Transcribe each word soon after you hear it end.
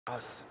I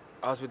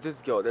was with this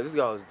girl. This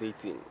girl I was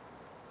dating.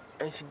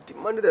 And she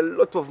demanded a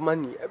lot of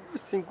money. Every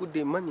single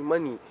day,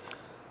 money.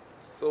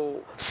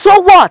 So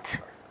what?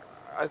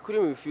 I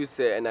couldn't refuse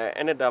her, and I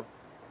ended up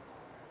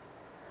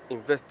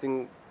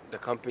investing the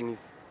company's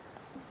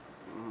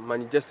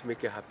money just to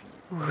make her happy.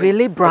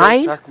 Really,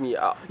 Brian? Trust me.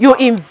 You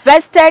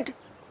invested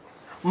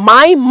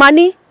my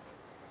money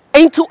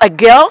into a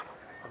girl?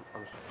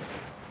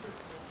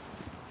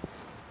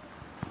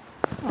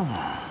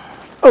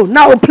 Oh,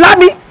 now plan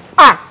me.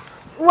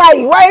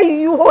 Why are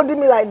you holding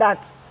me like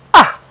that?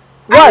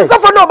 Why?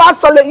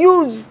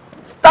 You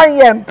stand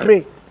here and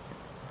pray.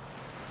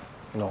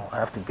 No, I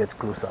have to get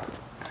closer.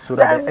 So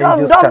that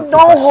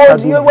don't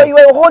hold you. When you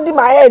were holding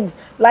my head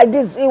like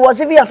this, it was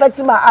even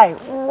affecting my eye.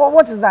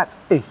 What is that?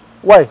 Hey,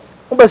 why?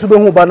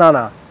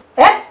 Banana.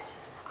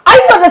 Are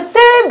you the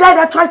same guy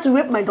that tried to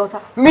rape my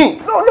daughter? Me?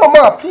 No,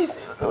 ma, please.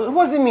 It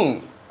wasn't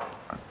me.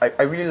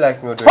 I really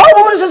like Mildred.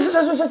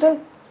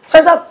 Oh,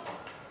 shut up.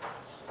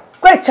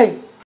 Great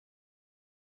change.